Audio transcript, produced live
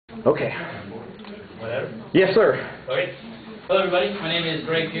Okay. Whatever. Yes, sir. Okay. Hello, everybody. My name is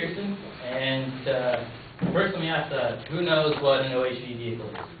Greg Pearson, and first let me ask, who knows what an OHV vehicle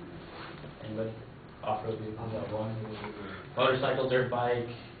is? Anybody? Off-road vehicle? One. Motorcycle, dirt bike,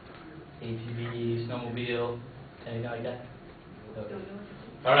 ATV, snowmobile, anything like that? Okay.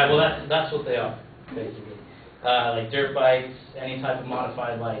 All right. Well, that's what they are, basically. Like dirt bikes, any type of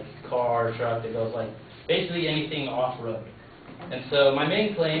modified like car, truck that goes like basically anything off-road. And so my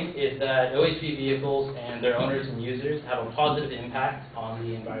main claim is that OHV vehicles and their owners and users have a positive impact on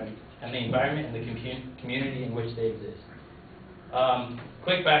the environment and the community in which they exist.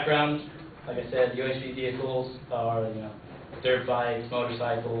 Quick background, like I said, the OHV vehicles are dirt bikes,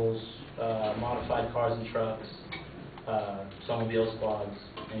 motorcycles, modified cars and trucks, snowmobile squads,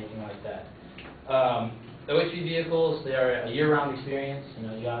 anything like that. The OHV vehicles, they are a year-round experience.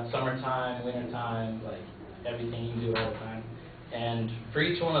 You got summertime, wintertime, like everything you can do all the time. And for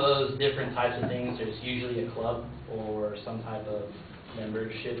each one of those different types of things, there's usually a club or some type of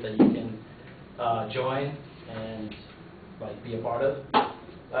membership that you can join and like be a part of.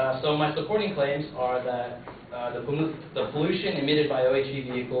 So my supporting claims are that the pollution emitted by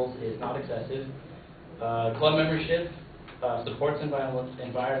OHV vehicles is not excessive. Club membership supports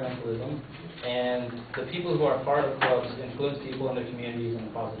environmentalism, and the people who are part of clubs influence people in their communities in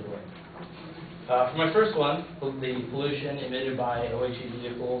a positive way. For my first one, the pollution emitted by OHV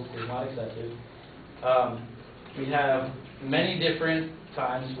vehicles is not excessive. We have many different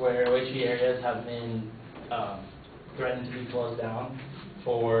times where OHV areas have been threatened to be closed down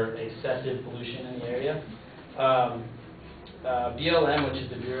for excessive pollution in the area. BLM, which is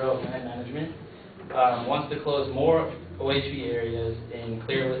the Bureau of Land Management, wants to close more OHV areas in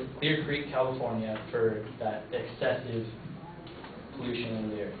Clear Creek, California for that excessive pollution in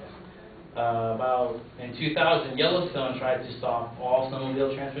the area. About in 2000, Yellowstone tried to stop all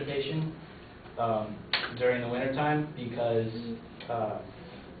snowmobile transportation during the wintertime because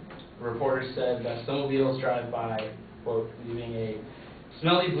reporters said that snowmobiles drive by, quote, leaving a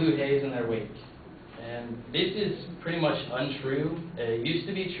smelly blue haze in their wake. And this is pretty much untrue. It used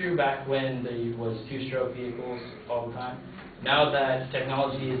to be true back when there was two-stroke vehicles all the time. Now that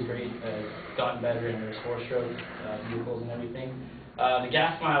technology is great, gotten better, and there's four-stroke vehicles and everything, the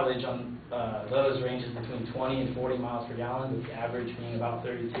gas mileage on those ranges between 20 and 40 miles per gallon, with the average being about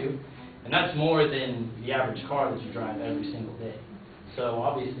 32. And that's more than the average car that you drive every single day. So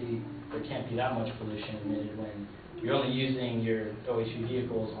obviously, there can't be that much pollution emitted when you're only using your OHV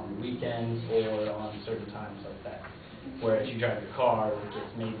vehicles on the weekends or on certain times like that. Whereas you drive your car, it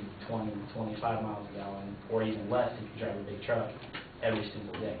gets maybe 20, 25 miles a gallon, or even less if you drive a big truck every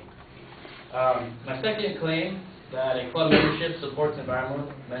single day. My second claim that a club membership supports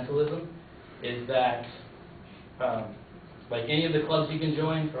environmentalism is that, like any of the clubs you can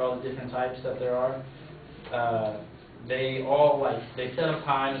join, for all the different types that there are, they set up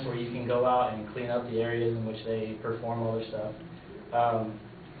times where you can go out and clean up the areas in which they perform all their stuff.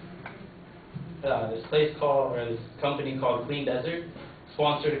 This company called Clean Desert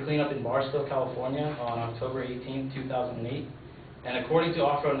sponsored a cleanup in Barstow, California on October 18, 2008. And according to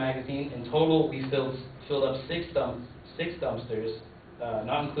Off-Road Magazine, in total we filled up six dumpsters,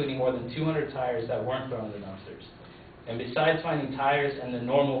 not including more than 200 tires that weren't thrown in the dumpsters. And besides finding tires and the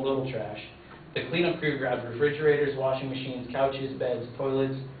normal little trash, the cleanup crew grabbed refrigerators, washing machines, couches, beds,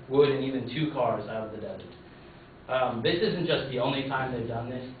 toilets, wood, and even 2 cars out of the desert. This isn't just the only time they've done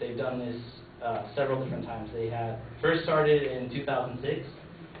this. They've done this several different times. They had first started in 2006,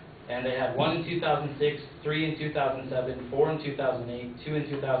 and they had 1 in 2006, 3 in 2007, 4 in 2008, 2 in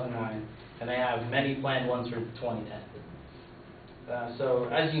 2009, and they have many planned ones for 2010. So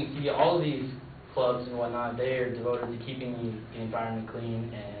as you can see, all of these clubs and whatnot, they are devoted to keeping the environment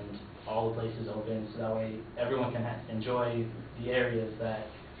clean and all the places open, so that way everyone can enjoy the areas that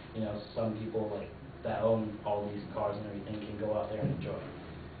some people like that own all these cars and everything can go out there and enjoy.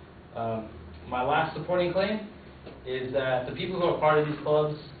 My last supporting claim is that the people who are part of these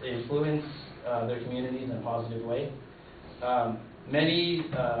clubs influence their communities in a positive way. Many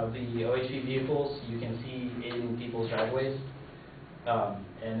of the OHV vehicles you can see in people's driveways,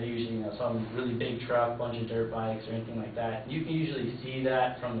 and they're usually some really big truck, bunch of dirt bikes or anything like that. You can usually see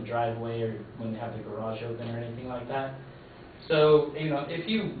that from the driveway or when they have the garage open or anything like that. So if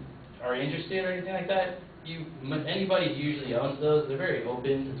you are interested or anything like that, anybody who usually owns those, they're very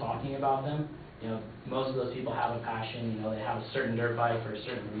open to talking about them. Most of those people have a passion. They have a certain dirt bike for a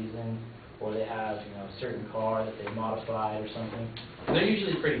certain reason, or they have a certain car that they've modified or something. They're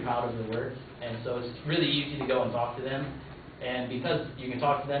usually pretty proud of their work, and so it's really easy to go and talk to them. And because you can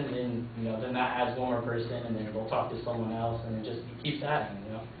talk to them, then then that adds one more person, and then they'll talk to someone else, and it keeps adding.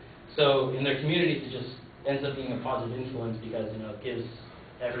 So in their communities, it just ends up being a positive influence because, you know, it gives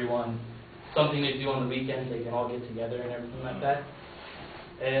everyone something to do on the weekends. They can all get together and everything like that.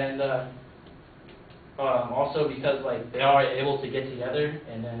 And also because, like, they are able to get together,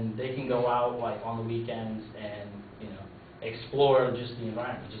 and then they can go out, like, on the weekends and, you know, explore just the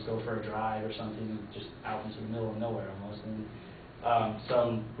environment. Just go for a drive or something, just out into the middle of nowhere almost. And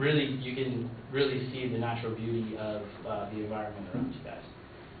so really, you can really see the natural beauty of the environment around you guys.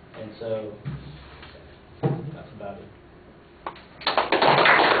 And so that's about it.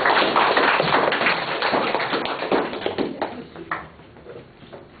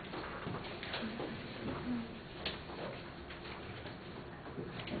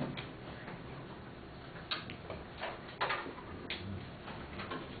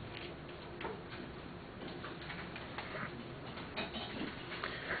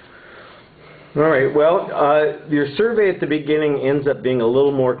 All right, well, your survey at the beginning ends up being a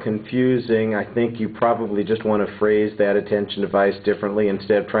little more confusing. I think you probably just want to phrase that attention device differently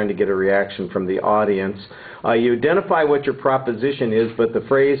instead of trying to get a reaction from the audience. You identify what your proposition is, but the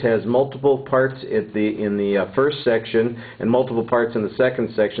phrase has multiple parts in the first section and multiple parts in the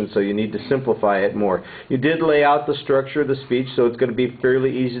second section, so you need to simplify it more. You did lay out the structure of the speech, so it's going to be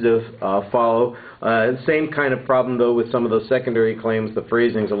fairly easy to follow. Same kind of problem, though, with some of those secondary claims. The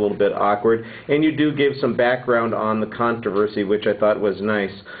phrasing's a little bit awkward. And you do give some background on the controversy, which I thought was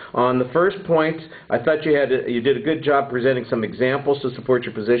nice. On the first point, I thought you did a good job presenting some examples to support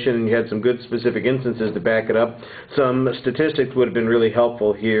your position, and you had some good specific instances to back it up. Some statistics would have been really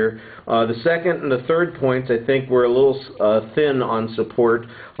helpful here. The second and the third points, I think, were a little thin on support.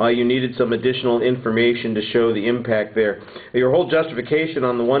 You needed some additional information to show the impact there. Your whole justification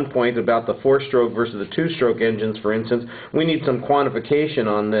on the one point about the four-stroke versus the two-stroke engines, for instance, we need some quantification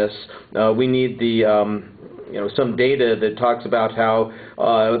on this. We need the some data that talks about how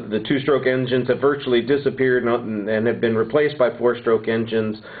the two-stroke engines have virtually disappeared and have been replaced by four-stroke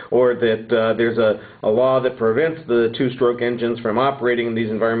engines, or that there's a law that prevents the two-stroke engines from operating in these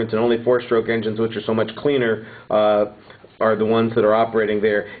environments, and only four-stroke engines, which are so much cleaner, are the ones that are operating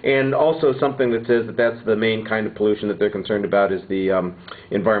there. And also something that says that that's the main kind of pollution that they're concerned about is the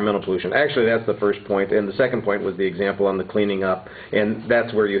environmental pollution. Actually, that's the first point, and the second point was the example on the cleaning up, and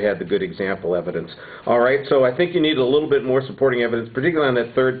that's where you had the good example evidence. All right, so I think you need a little bit more supporting evidence, particularly on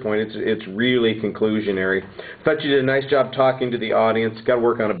that third point. It's really conclusionary. I thought you did a nice job talking to the audience. Got to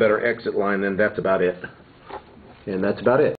work on a better exit line, and that's about it. And that's about it.